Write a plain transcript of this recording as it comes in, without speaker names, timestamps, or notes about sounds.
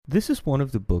This is one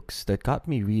of the books that got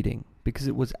me reading because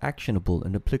it was actionable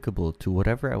and applicable to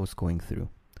whatever I was going through.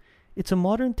 It's a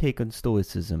modern take on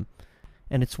Stoicism,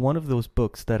 and it's one of those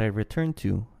books that I return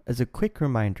to as a quick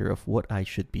reminder of what I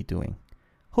should be doing.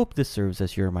 Hope this serves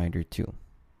as your reminder too.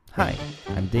 Hi,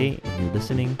 I'm Day, and you're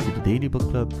listening to the Daily Book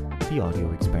Club, The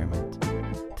Audio Experiment.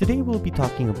 Today we'll be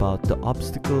talking about The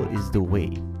Obstacle is the Way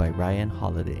by Ryan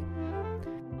Holiday.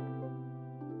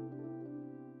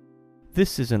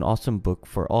 This is an awesome book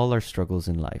for all our struggles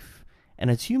in life.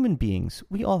 And as human beings,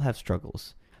 we all have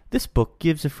struggles. This book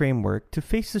gives a framework to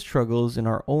face the struggles in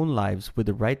our own lives with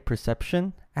the right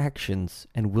perception, actions,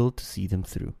 and will to see them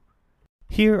through.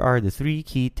 Here are the 3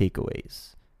 key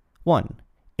takeaways. 1.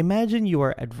 Imagine you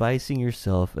are advising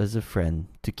yourself as a friend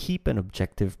to keep an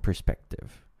objective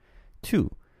perspective. 2.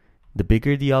 The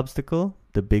bigger the obstacle,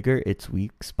 the bigger its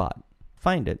weak spot.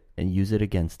 Find it and use it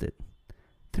against it.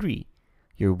 3.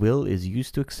 Your will is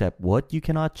used to accept what you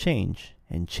cannot change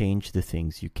and change the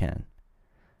things you can.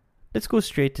 Let's go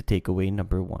straight to takeaway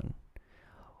number 1.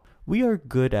 We are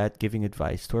good at giving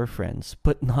advice to our friends,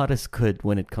 but not as good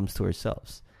when it comes to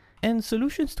ourselves. And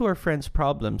solutions to our friends'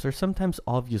 problems are sometimes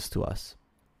obvious to us.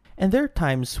 And there are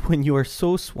times when you are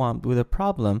so swamped with a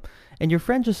problem and your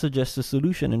friend just suggests a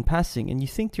solution in passing and you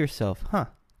think to yourself,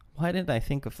 why didn't I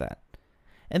think of that?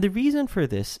 And the reason for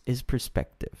this is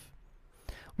perspective.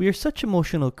 We are such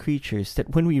emotional creatures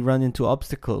that when we run into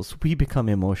obstacles, we become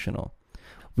emotional.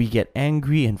 We get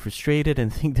angry and frustrated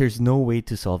and think there's no way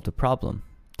to solve the problem.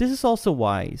 This is also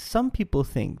why some people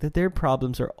think that their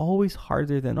problems are always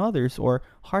harder than others or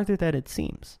harder than it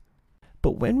seems.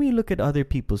 But when we look at other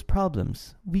people's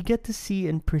problems, we get to see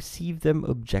and perceive them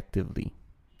objectively.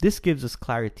 This gives us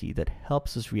clarity that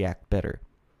helps us react better.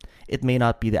 It may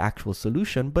not be the actual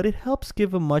solution, but it helps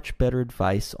give a much better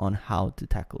advice on how to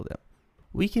tackle them.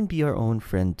 We can be our own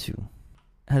friend too.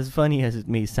 As funny as it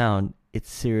may sound, it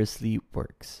seriously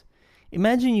works.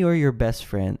 Imagine you are your best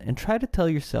friend and try to tell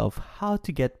yourself how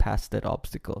to get past that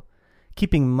obstacle,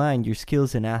 keeping in mind your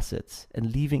skills and assets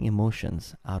and leaving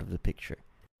emotions out of the picture.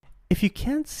 If you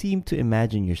can't seem to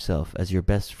imagine yourself as your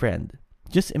best friend,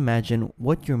 just imagine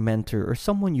what your mentor or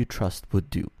someone you trust would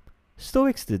do.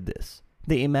 Stoics did this.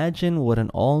 They imagined what an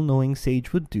all-knowing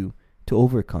sage would do to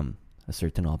overcome a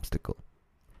certain obstacle.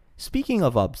 Speaking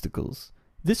of obstacles,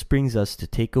 this brings us to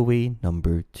takeaway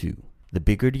number 2. The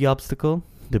bigger the obstacle,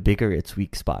 the bigger its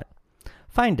weak spot.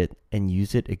 Find it and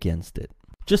use it against it.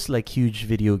 Just like huge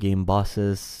video game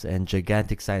bosses and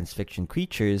gigantic science fiction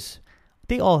creatures,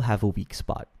 they all have a weak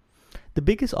spot. The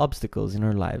biggest obstacles in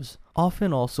our lives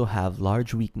often also have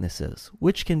large weaknesses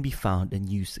which can be found and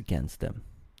used against them.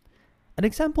 An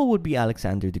example would be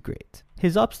Alexander the Great.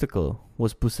 His obstacle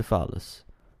was Bucephalus,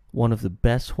 one of the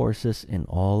best horses in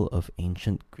all of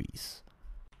ancient Greece.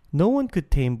 No one could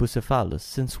tame Bucephalus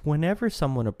since whenever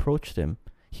someone approached him,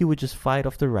 he would just fight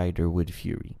off the rider with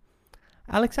fury.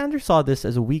 Alexander saw this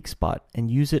as a weak spot and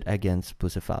used it against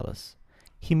Bucephalus.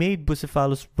 He made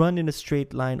Bucephalus run in a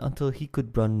straight line until he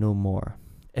could run no more.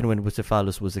 And when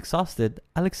Bucephalus was exhausted,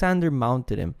 Alexander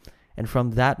mounted him, and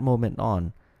from that moment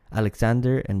on,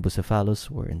 Alexander and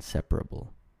Bucephalus were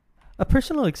inseparable. A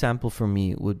personal example for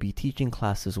me would be teaching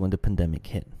classes when the pandemic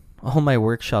hit. All my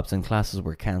workshops and classes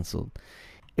were cancelled.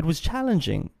 It was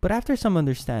challenging, but after some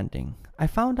understanding, I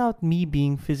found out me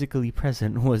being physically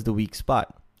present was the weak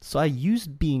spot. So I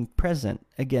used being present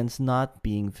against not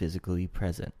being physically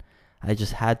present. I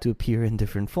just had to appear in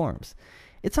different forms.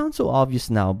 It sounds so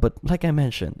obvious now, but like I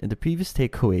mentioned in the previous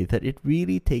takeaway, that it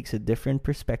really takes a different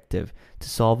perspective to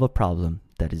solve a problem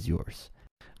that is yours.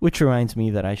 Which reminds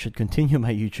me that I should continue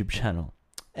my YouTube channel.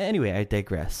 Anyway, I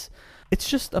digress. It's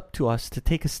just up to us to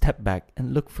take a step back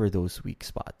and look for those weak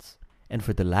spots. And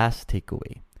for the last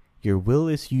takeaway, your will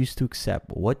is used to accept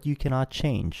what you cannot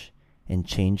change and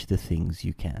change the things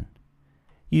you can.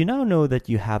 You now know that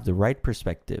you have the right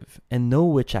perspective and know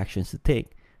which actions to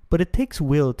take, but it takes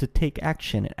will to take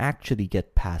action and actually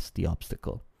get past the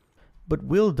obstacle. But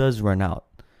will does run out.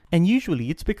 And usually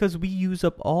it's because we use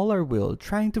up all our will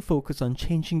trying to focus on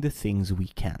changing the things we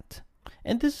can't.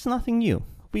 And this is nothing new.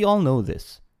 We all know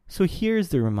this. So here's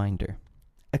the reminder.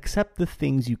 Accept the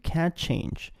things you can't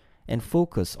change and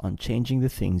focus on changing the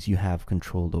things you have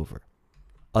control over.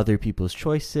 Other people's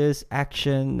choices,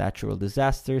 action, natural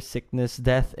disaster, sickness,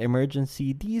 death,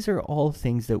 emergency, these are all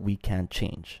things that we can't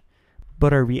change.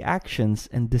 But our reactions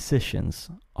and decisions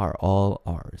are all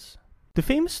ours. The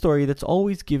famous story that's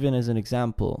always given as an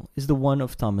example is the one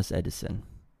of Thomas Edison.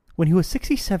 When he was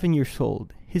 67 years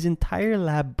old, his entire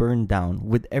lab burned down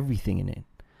with everything in it.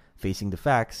 Facing the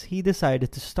facts, he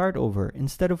decided to start over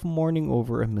instead of mourning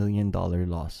over $1 million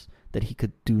loss that he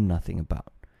could do nothing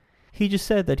about. He just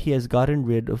said that he has gotten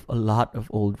rid of a lot of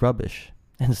old rubbish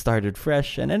and started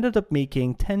fresh and ended up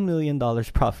making $10 million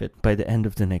profit by the end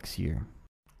of the next year.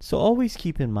 So always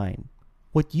keep in mind,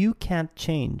 what you can't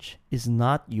change is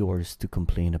not yours to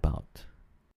complain about.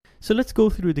 So let's go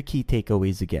through the key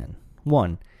takeaways again.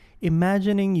 1.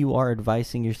 Imagining you are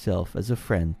advising yourself as a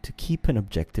friend to keep an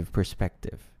objective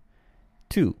perspective.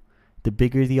 2. The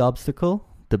bigger the obstacle,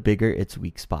 the bigger its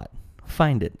weak spot.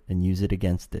 Find it and use it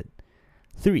against it.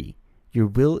 3. Your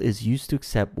will is used to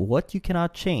accept what you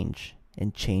cannot change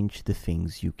and change the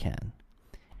things you can.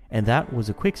 And that was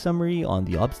a quick summary on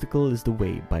The Obstacle is the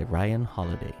Way by Ryan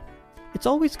Holiday. It's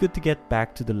always good to get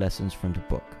back to the lessons from the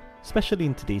book, especially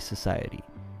in today's society.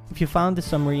 If you found the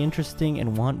summary interesting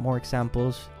and want more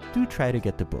examples, do try to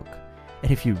get the book.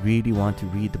 And if you really want to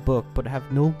read the book but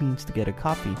have no means to get a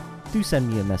copy, do send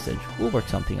me a message. We'll work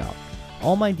something out.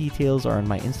 All my details are on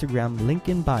my Instagram link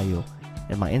in bio,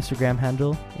 and my Instagram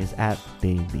handle is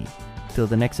 @DayLee. Till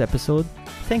the next episode,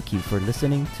 thank you for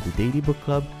listening to the Daily Book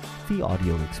Club, the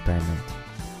audio experiment.